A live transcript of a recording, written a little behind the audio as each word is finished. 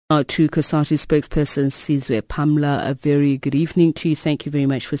To COSATU spokesperson Sizwe Pamla, a very good evening to you. Thank you very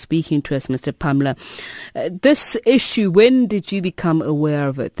much for speaking to us, Mr. Pamla. This issue, when did you become aware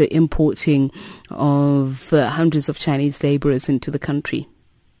of it, the importing of hundreds of Chinese laborers into the country?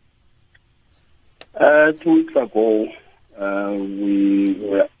 2 weeks ago, we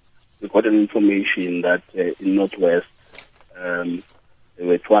got an information that in Northwest, there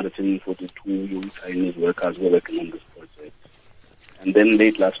were 242 young Chinese workers who were working on this project. And then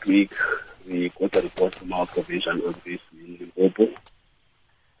late last week, we got a report from our provincial office in Limpopo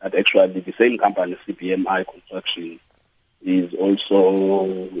that actually the same company, CBMI Construction, is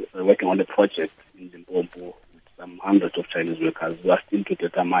also working on a project in Limpopo with some hundreds of Chinese workers who are still to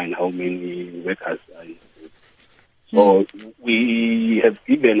determine how many workers are in. So we have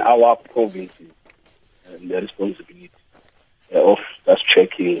given our provinces the responsibility of just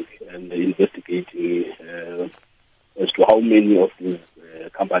checking and investigating as to how many of these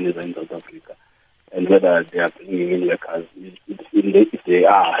companies are in South Africa and whether they are bringing in workers. If they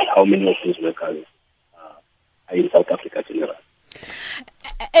are, how many of these workers are in South Africa generally.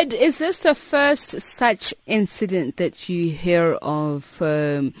 Ed, is this the first such incident that you hear of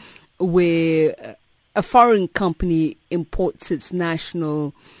where a foreign company imports its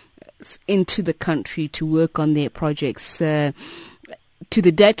national into the country to work on their projects to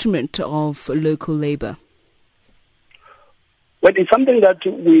the detriment of local labor? Well, it's something that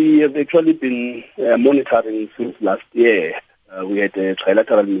we have actually been monitoring since last year. We had a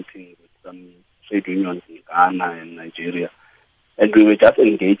trilateral meeting with some trade unions in Ghana and Nigeria, and we were just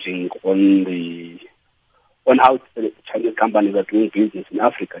engaging on how Chinese companies are doing business in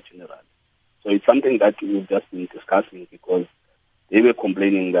Africa generally. So it's something that we've just been discussing because they were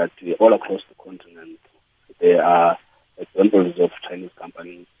complaining that all across the continent there are examples of Chinese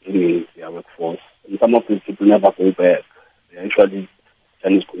companies bringing their workforce, and some of these people never go back. They're actually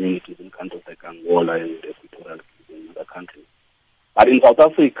Chinese communities in countries like Angola and Equatorial Guinea and other countries. But in South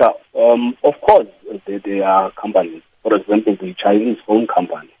Africa, of course, there are companies. For example, the Chinese-owned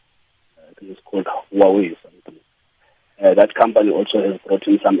company, I think it's called Huawei. That company also has brought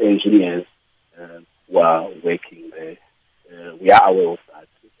in some engineers who are working there. We are aware of that.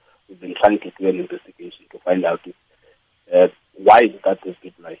 We've been trying to do an investigation to find out why is it that these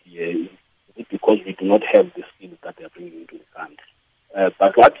people are here. Is it because we do not have the skills that they are bringing into the country?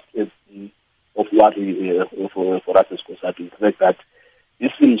 But what is of what for us as COSATU is the fact that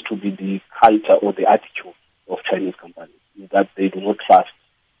this seems to be the culture or the attitude of Chinese companies, that they do not trust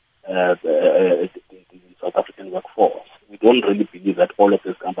the South African workforce. We don't really believe that all of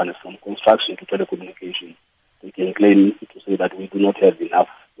these companies, from construction to telecommunications, they can claim to say that we do not have enough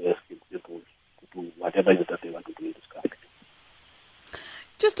skilled people to do whatever it is that they want to do in this country.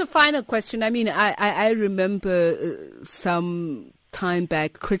 Just a final question. I mean, I remember some time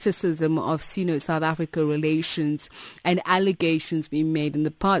back criticism of Sino-South Africa relations and allegations being made in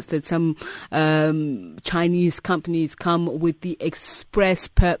the past that some Chinese companies come with the express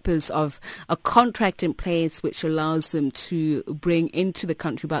purpose of a contract in place which allows them to bring into the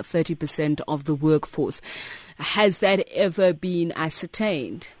country about 30% of the workforce. Has that ever been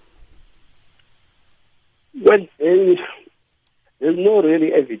ascertained? Well, there's no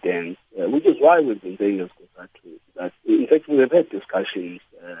really evidence, which is why we've been saying that in fact we have had discussions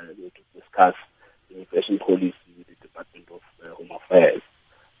to discuss immigration policy with the Department of Home Affairs.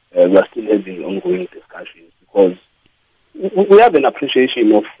 We are still having ongoing discussions because we have an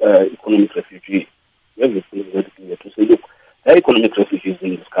appreciation of economic refugees. We have to say, look, there are economic refugees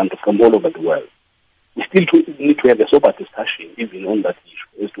in this country from all over the world. We still need to have a sober discussion even on that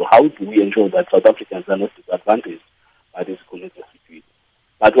issue as to how do we ensure that South Africans are not disadvantaged by these economic refugees.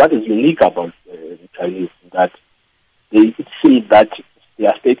 But what is unique about the Chinese is that it seems that they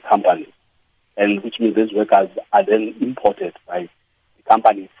are state companies, and which means these workers are then imported by the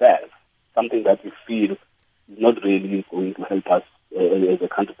company itself, something that we feel is not really going to help us as a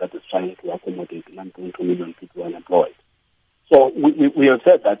country that is trying to accommodate 9.2 million people unemployed. So we have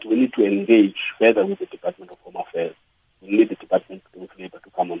said that we need to engage further with the Department of Home Affairs. We need the Department of Labour to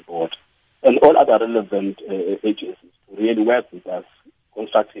come on board, and all other relevant agencies to really work with us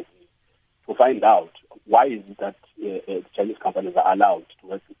constructively to find out why is it that the Chinese companies are allowed to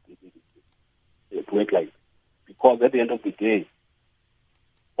work like this. Because at the end of the day,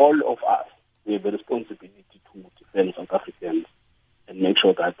 all of us, we have a responsibility to defend South Africans and make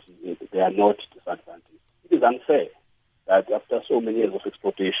sure that they are not disadvantaged. It is unfair that after so many years of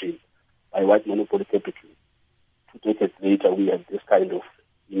exploitation by white monopoly capital, 2 decades later we have this kind of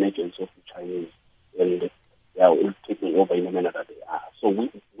emergence of the Chinese, and they are all taking over in the manner that they are. So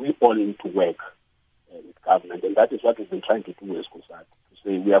we all need to work with government, and that is what we've been trying to do as COSATU, to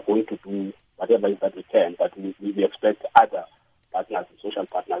say we are going to do whatever it is that we can, but we expect other partners, social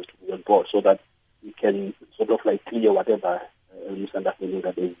partners, to be on board so that we can sort of like clear whatever misunderstanding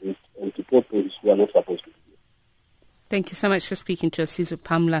that exists and support those who are not supposed to be here. Thank you so much for speaking to us. Sizwe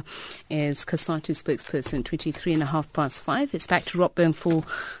Pamla is COSATU spokesperson, 5:23. It's back to Rob Byrne for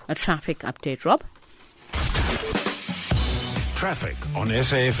a traffic update. Rob? Traffic on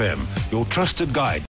SAFM, your trusted guide.